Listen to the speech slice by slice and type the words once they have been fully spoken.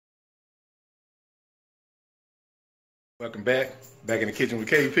Welcome back in the kitchen with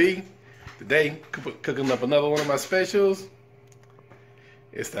KP. Today, cooking up another one of my specials.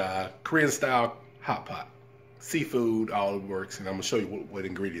 It's the Korean style hot pot. Seafood, all it works, and I'm gonna show you what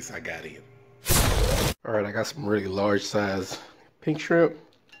ingredients I got in. All right, I got some really large size pink shrimp,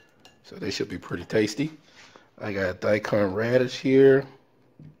 so they should be pretty tasty. I got daikon radish here,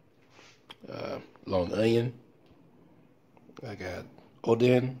 long onion. I got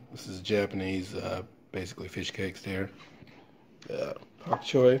oden. This is Japanese, basically fish cakes there. Pak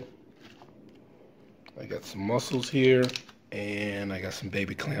choy. I got some mussels here, and I got some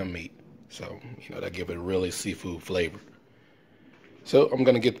baby clam meat. So, that give it a really seafood flavor. So I'm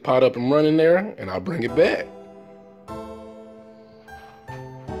gonna get the pot up and running there, and I'll bring it back.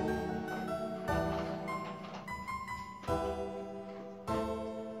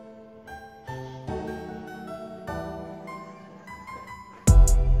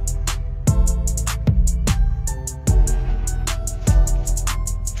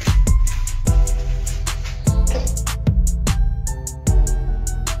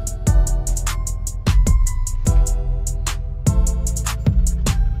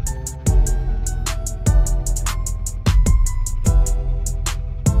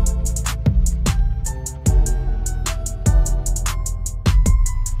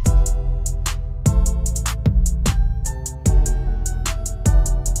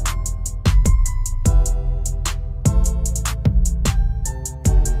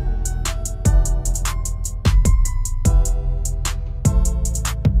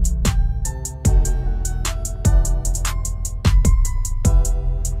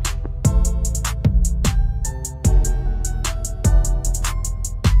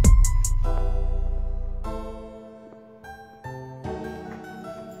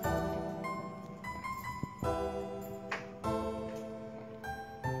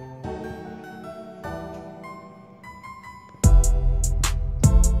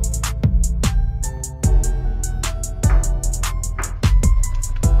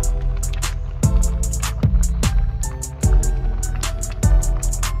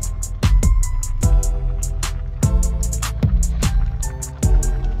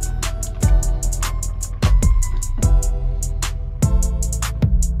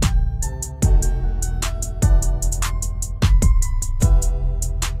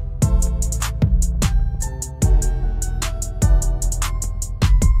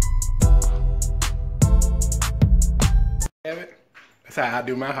 That's how I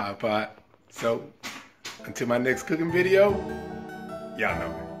do my hot pot. So, until my next cooking video, y'all know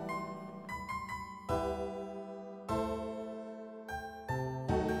me.